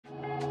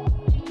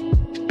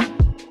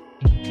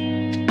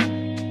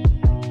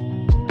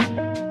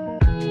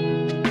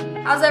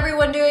How's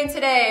everyone doing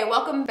today?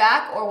 Welcome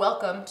back or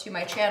welcome to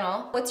my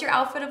channel. What's your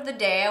outfit of the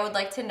day? I would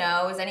like to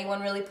know. Is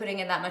anyone really putting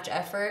in that much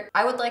effort?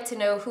 I would like to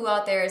know who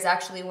out there is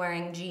actually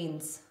wearing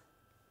jeans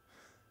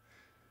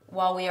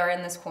while we are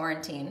in this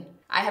quarantine.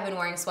 I have been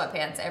wearing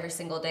sweatpants every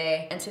single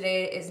day, and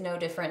today is no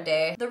different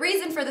day. The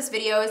reason for this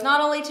video is not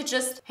only to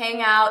just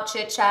hang out,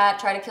 chit chat,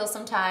 try to kill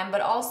some time,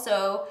 but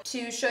also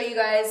to show you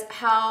guys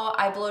how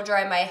I blow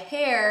dry my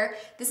hair.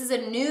 This is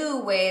a new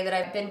way that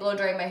I've been blow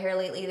drying my hair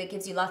lately that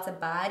gives you lots of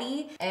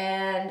body,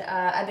 and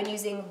I've been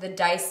using the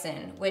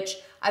Dyson, which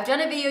I've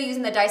done a video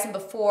using the Dyson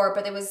before,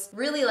 but it was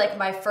really like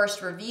my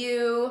first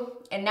review.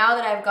 And now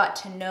that I've got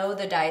to know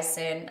the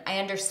Dyson, I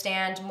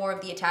understand more of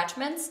the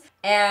attachments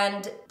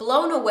and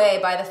blown away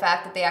by the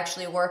fact that they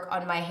actually work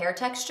on my hair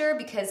texture,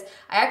 because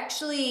I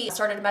actually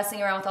started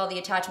messing around with all the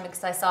attachments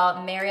because I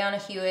saw Mariana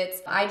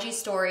Hewitt's IG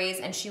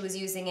stories and she was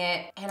using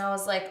it. And I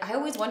was like, I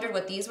always wondered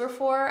what these were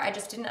for. I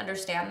just didn't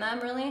understand them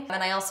really.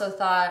 And I also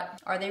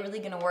thought, are they really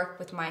gonna work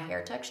with my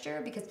hair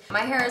texture? Because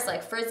my hair is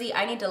like frizzy.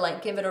 I need to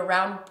like give it a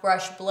round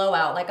brush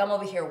blowout. Like I'm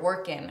over here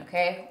working,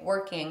 okay?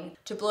 Working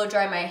to blow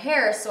dry my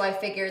hair. So I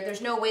figured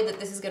there's no way that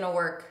this is gonna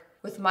work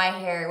with my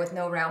hair with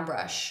no round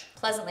brush.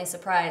 Pleasantly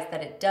surprised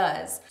that it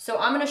does. So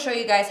I'm gonna show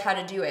you guys how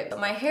to do it. But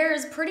my hair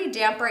is pretty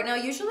damp right now.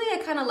 Usually I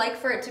kind of like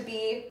for it to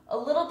be a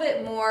little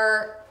bit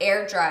more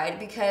air dried,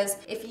 because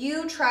if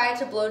you try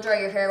to blow dry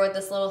your hair with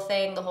this little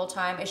thing the whole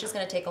time, it's just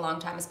gonna take a long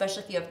time,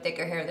 especially if you have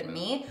thicker hair than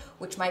me,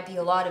 which might be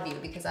a lot of you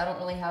because I don't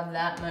really have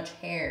that much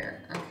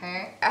hair,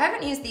 okay? I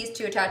haven't used these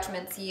two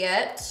attachments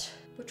yet.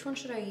 Which one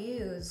should I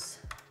use?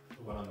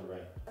 The one on the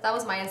right. That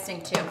was my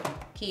instinct too.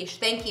 Quiche,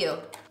 thank you.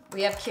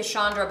 We have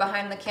Kishandra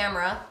behind the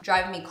camera,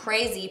 driving me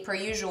crazy per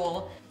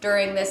usual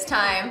during this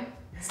time,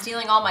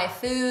 stealing all my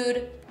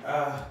food.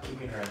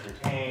 Keeping her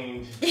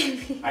entertained.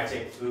 I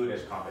take food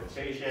as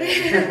compensation.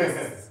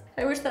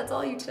 I wish that's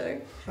all you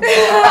took.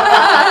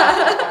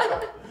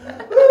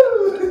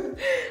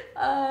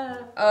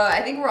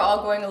 I think we're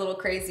all going a little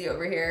crazy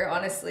over here,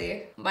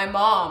 honestly. My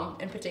mom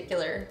in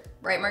particular.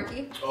 Right,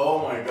 Marky?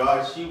 Oh my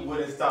gosh, she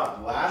wouldn't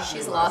stop laughing.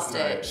 She's lost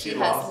it. She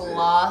has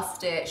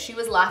lost it. She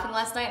was laughing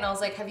last night and I was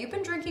like, have you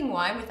been drinking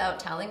wine without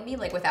telling me?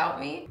 Like without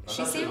me?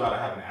 She was about to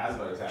have an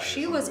asthma attack.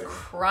 She was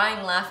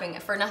crying laughing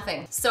for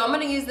nothing. So I'm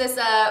gonna use this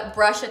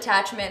brush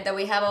attachment that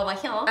we have on my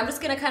hair. I'm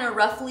just gonna kind of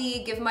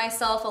roughly give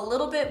myself a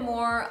little bit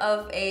more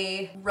of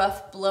a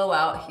rough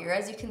blowout here.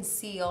 As you can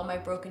see, all my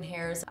broken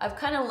hairs. I've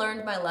kind of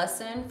learned my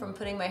lesson from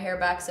putting my hair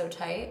back so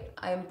tight.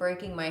 I am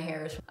breaking my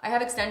hairs. I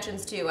have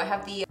extensions too. I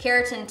have the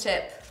keratin tip.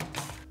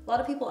 A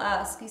lot of people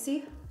ask, you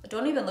see?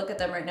 Don't even look at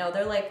them right now.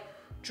 They're like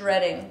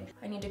dreading.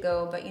 I need to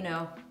go, but you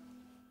know.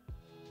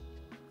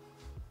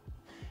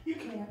 You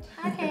can't.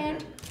 I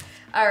can't.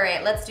 All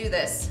right, let's do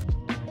this.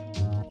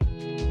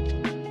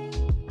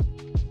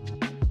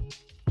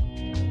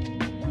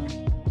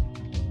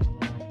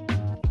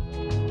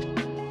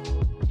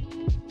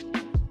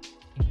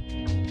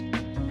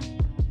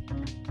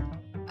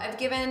 I've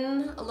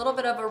given a little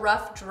bit of a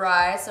rough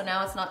dry, so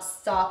now it's not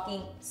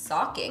sopping.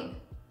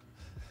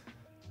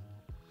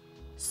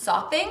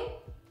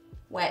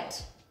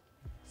 Wet.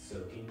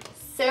 Soaking.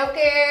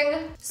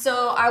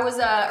 So I was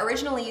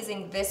originally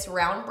using this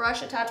round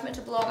brush attachment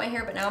to blow out my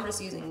hair, but now I'm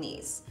just using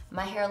these.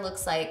 My hair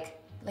looks like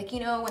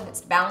you know, when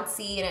it's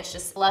bouncy and it's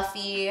just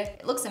fluffy.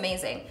 It looks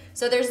amazing.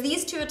 So there's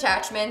these two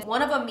attachments.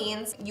 One of them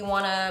means you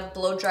wanna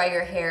blow dry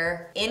your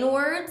hair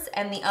inwards,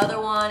 and the other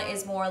one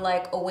is more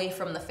like away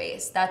from the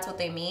face. That's what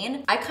they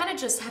mean. I kind of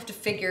just have to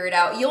figure it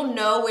out. You'll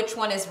know which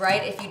one is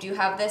right if you do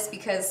have this,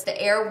 because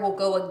the air will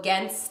go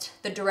against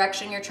the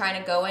direction you're trying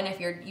to go in if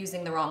you're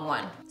using the wrong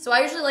one. So I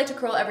usually like to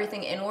curl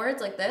everything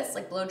inwards like this,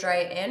 like blow dry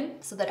it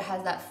in, so that it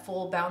has that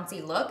full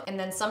bouncy look. And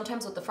then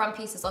sometimes with the front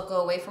pieces, I'll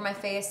go away from my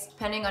face,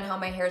 depending on how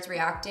my hair is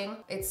reacting.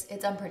 It's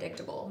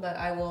unpredictable, but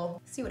I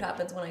will see what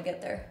happens when I get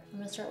there. I'm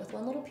gonna start with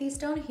one little piece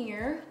down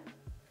here.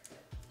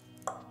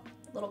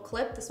 Little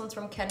clip. This one's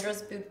from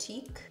Kendra's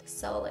Boutique.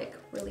 Sell like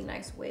really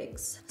nice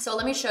wigs. So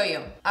let me show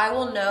you. I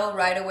will know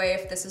right away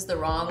if this is the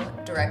wrong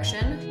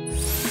direction.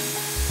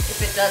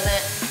 If it doesn't,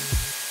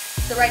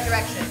 it's the right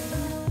direction.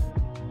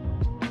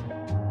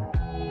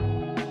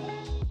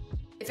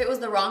 If it was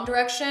the wrong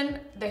direction,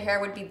 the hair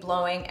would be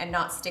blowing and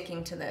not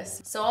sticking to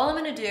this. So all I'm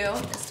gonna do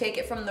is take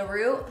it from the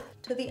root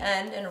to the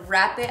end and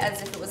wrap it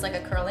as if it was like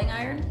a curling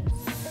iron.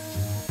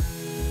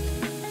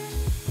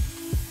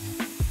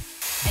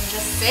 And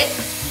just sit,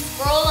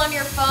 scroll on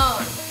your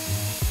phone,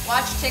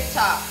 watch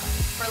TikTok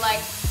for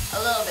like a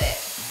little bit,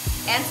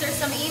 answer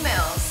some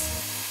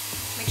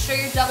emails, make sure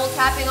you're double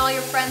tapping all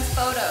your friends'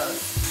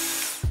 photos.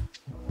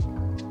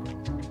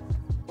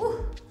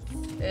 Whew,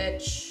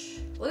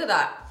 bitch, look at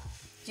that.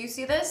 Do you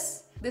see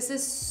this? This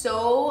is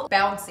so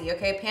bouncy,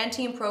 okay?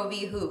 Pantene Pro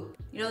V Who.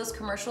 You know those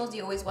commercials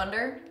you always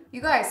wonder?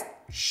 You guys,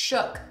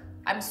 shook.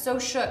 I'm so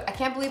shook. I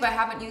can't believe I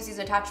haven't used these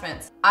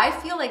attachments. I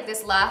feel like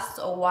this lasts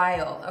a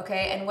while,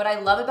 okay? And what I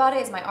love about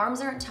it is my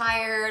arms aren't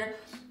tired.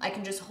 I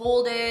can just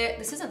hold it.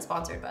 This isn't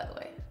sponsored, by the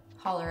way.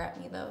 Holler at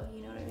me though,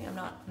 you know what I mean? I'm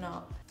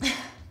not.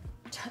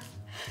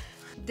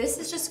 This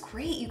is just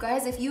great, you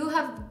guys. If you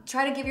have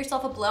tried to give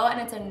yourself a blowout and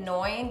it's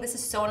annoying, this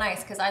is so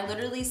nice because I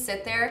literally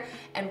sit there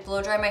and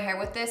blow dry my hair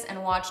with this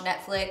and watch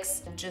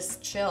Netflix and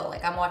just chill.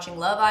 Like I'm watching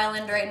Love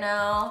Island right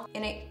now,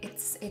 and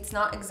it's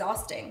not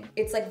exhausting.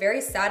 It's like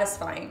very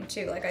satisfying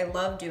too. Like I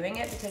love doing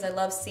it because I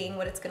love seeing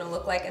what it's gonna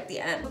look like at the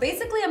end.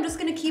 Basically, I'm just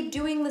gonna keep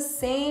doing the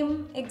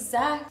same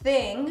exact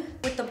thing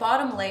with the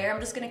bottom layer. I'm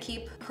just gonna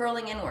keep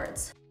curling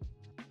inwards.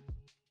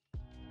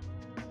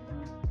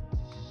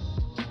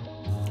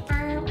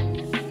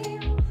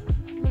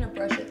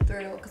 Brush it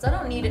through because I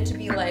don't need it to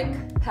be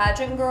like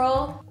pageant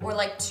girl or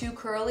like too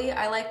curly.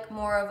 I like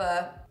more of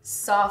a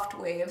soft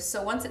wave.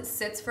 So once it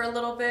sits for a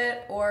little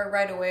bit or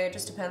right away, it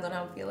just depends on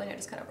how I'm feeling. I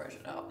just kind of brush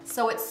it out.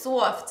 So it's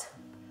soft.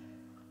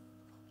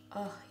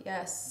 Oh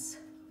yes.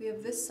 We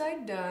have this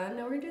side done.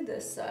 Now we're gonna do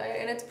this side,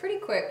 and it's pretty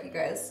quick, you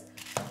guys.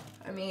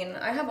 I mean,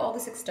 I have all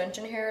this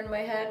extension hair in my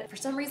head. For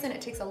some reason, it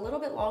takes a little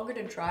bit longer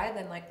to dry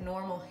than like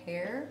normal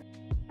hair.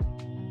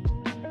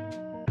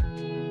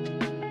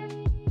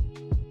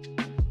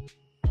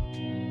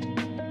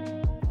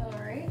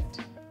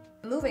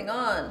 Moving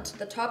on to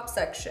the top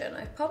section.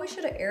 I probably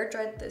should have air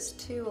dried this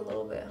too a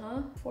little bit,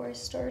 huh? Before I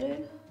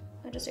started.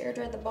 I just air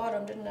dried the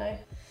bottom, didn't I?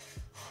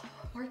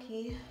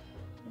 Marky.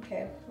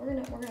 Okay, we're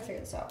gonna figure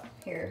this out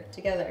here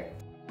together.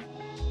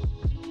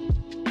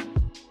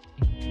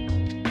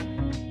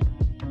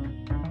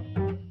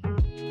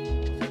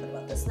 What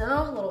about this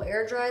now? A little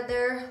air dried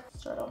there.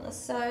 Start on this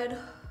side.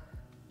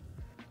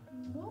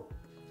 Nope.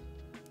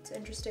 It's an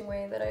interesting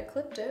way that I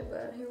clipped it,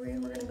 but here we're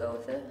gonna go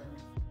with it.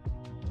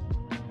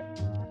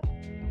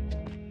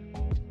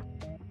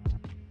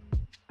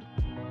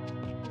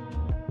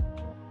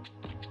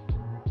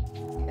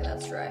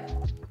 Dry.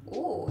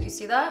 Ooh, you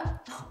see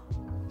that?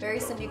 Very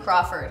Cindy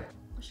Crawford.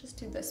 Let's just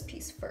do this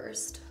piece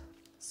first.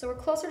 So we're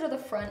closer to the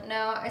front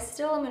now. I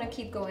still am gonna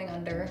keep going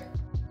under.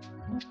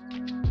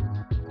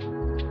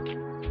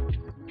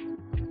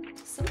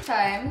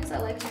 Sometimes I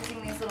like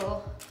using these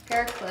little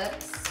hair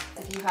clips.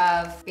 If you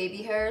have baby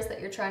hairs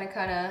that you're trying to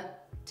kind of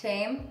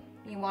tame,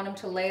 you want them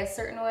to lay a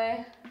certain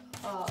way.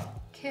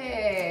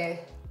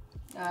 Okay,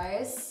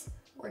 nice.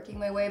 Working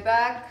my way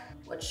back.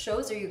 What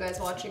shows are you guys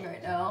watching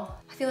right now?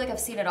 I feel like I've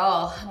seen it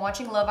all. I'm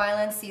watching Love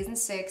Island season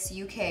 6,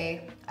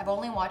 UK. I've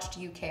only watched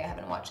UK, I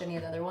haven't watched any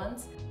of the other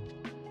ones.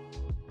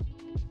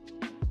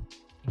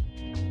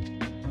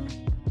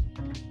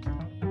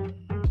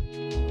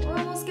 We're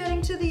almost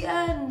getting to the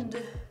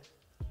end.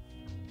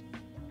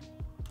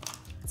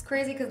 It's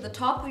crazy because the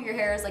top of your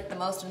hair is like the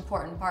most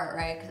important part,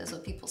 right? Because that's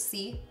what people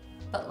see.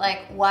 But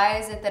like, why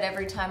is it that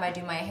every time I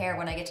do my hair,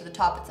 when I get to the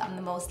top, I'm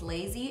the most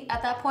lazy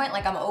at that point?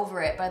 Like I'm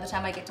over it by the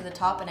time I get to the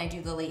top and I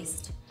do the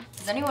least.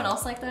 Is anyone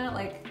else like that?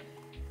 Like,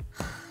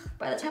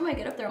 by the time I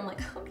get up there, I'm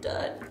like, I'm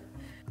done.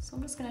 So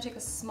I'm just gonna take a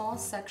small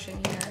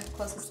section here,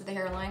 closest to the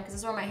hairline, because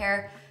this is where my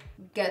hair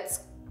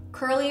gets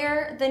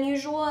curlier than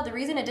usual. The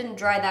reason it didn't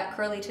dry that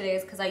curly today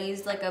is because I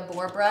used like a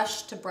boar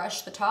brush to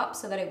brush the top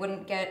so that it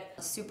wouldn't get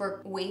super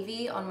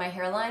wavy on my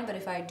hairline. But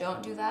if I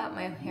don't do that,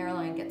 my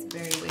hairline gets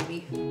very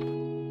wavy.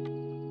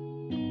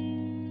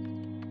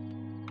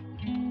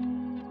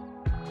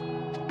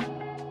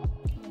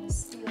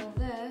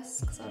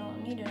 Because I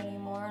don't need it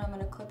anymore, and I'm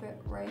gonna clip it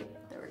right,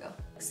 there we go.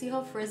 See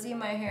how frizzy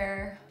my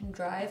hair can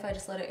dry if I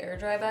just let it air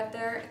dry back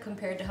there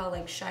compared to how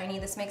like shiny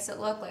this makes it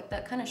look? Like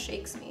that kind of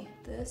shakes me.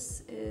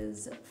 This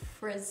is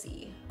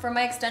frizzy. For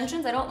my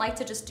extensions, I don't like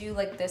to just do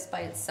like this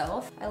by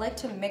itself. I like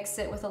to mix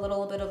it with a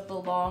little bit of the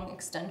long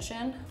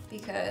extension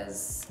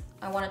because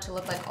I want it to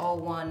look like all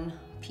one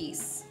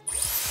piece.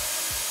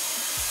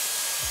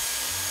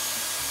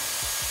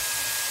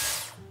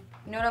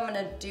 You know what I'm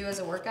gonna do as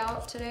a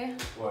workout today?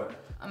 What?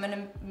 I'm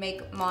gonna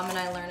make Mom and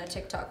I learn a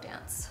TikTok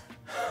dance.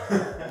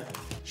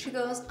 She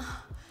goes,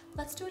 oh,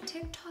 let's do a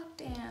TikTok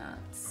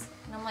dance.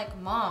 And I'm like,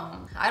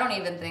 Mom, I don't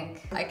even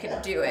think I could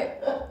do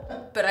it.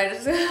 But I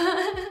just,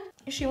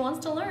 she wants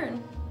to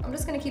learn. I'm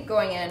just gonna keep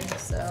going in,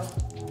 so.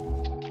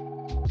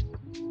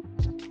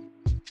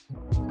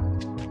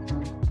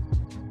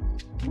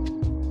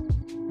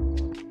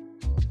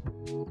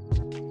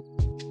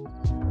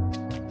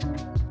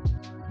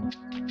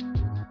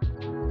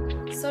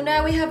 So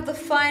now we have the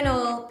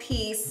final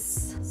piece.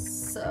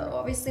 So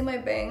obviously my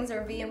bangs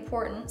are V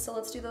important, so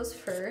let's do those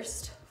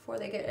first before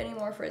they get any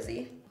more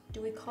frizzy.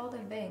 Do we call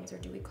them bangs or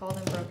do we call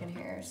them broken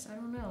hairs? I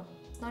don't know.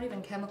 It's not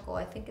even chemical.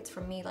 I think it's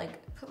from me, like,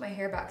 I put my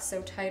hair back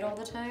so tight all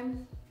the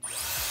time.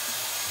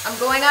 I'm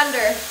going under.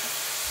 Let's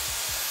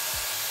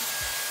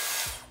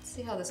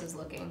see how this is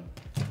looking.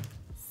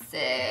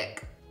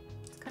 Sick.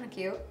 It's kind of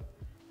cute.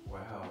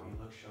 Wow, you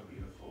look so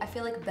beautiful. I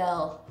feel like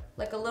Belle.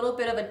 Like a little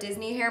bit of a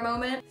Disney hair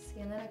moment. See,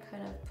 and then I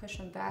kind of push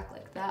them back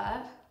like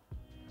that.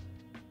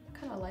 I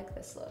kind of like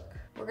this look.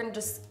 We're gonna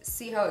just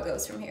see how it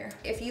goes from here.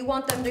 If you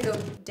want them to go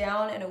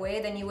down and away,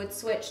 then you would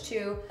switch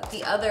to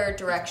the other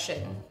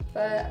direction.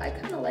 But I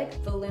kind of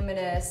like the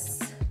voluminous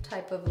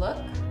type of look.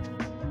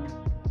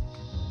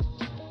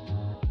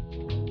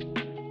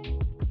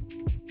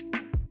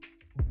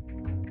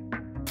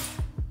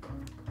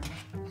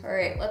 All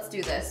right, let's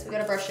do this. We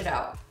gotta brush it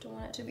out. Don't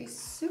want it to be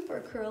super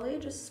curly,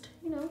 just,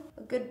 you know,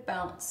 a good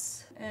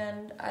bounce.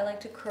 And I like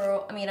to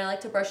I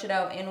like to brush it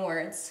out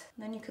inwards.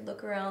 And then you could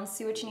look around,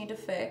 see what you need to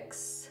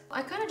fix.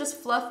 I kind of just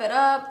fluff it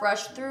up,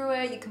 brush through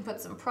it. You can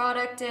put some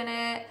product in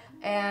it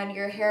and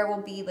your hair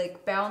will be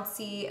like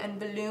bouncy and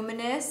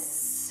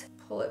voluminous.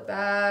 Pull it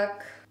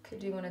back. Could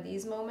do one of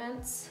these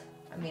moments.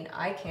 I mean,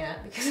 I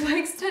can't because of my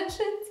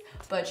extensions,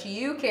 but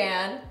you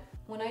can.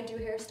 When I do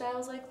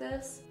hairstyles like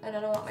this, and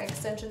I don't want my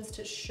extensions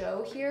to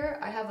show here,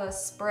 I have a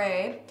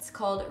spray. It's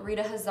called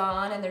Rita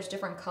Hazan, and there's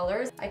different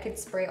colors. I could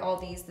spray all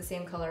these the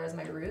same color as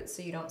my roots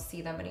so you don't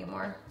see them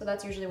anymore. So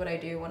that's usually what I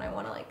do when I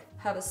wanna like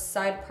have a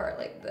side part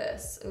like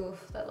this.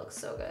 Oof, that looks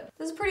so good.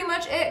 This is pretty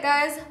much it,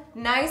 guys.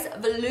 Nice,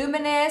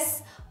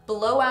 voluminous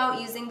blowout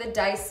using the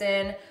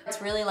Dyson.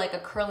 It's really like a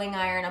curling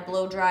iron, a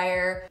blow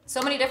dryer.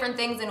 So many different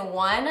things in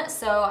one,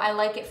 so I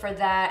like it for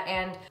that.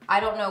 And I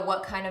don't know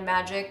what kind of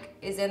magic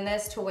is in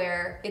this to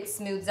where it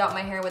smooths out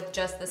my hair with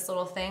just this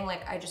little thing.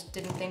 Like, I just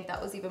didn't think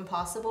that was even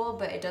possible,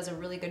 but it does a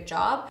really good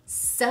job.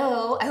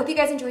 So I hope you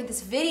guys enjoyed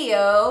this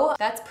video.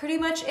 That's pretty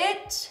much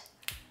it.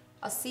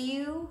 I'll see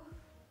you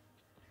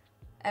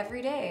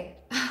every day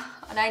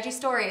on IG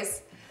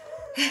stories.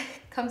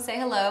 Come say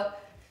hello.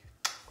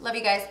 Love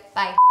you guys.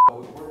 Bye.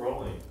 Oh, we're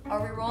rolling.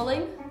 Are we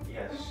rolling?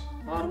 Yes.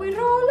 Are we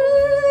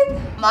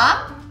rolling?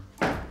 Mom?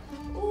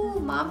 Ooh,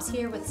 Mom's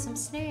here with some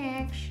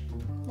snacks.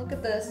 Look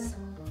at this.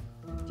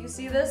 Do you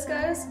see this,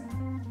 guys?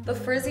 The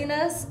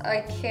frizziness,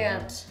 I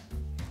can't.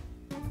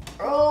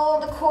 Oh,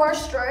 the core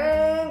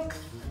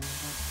strength.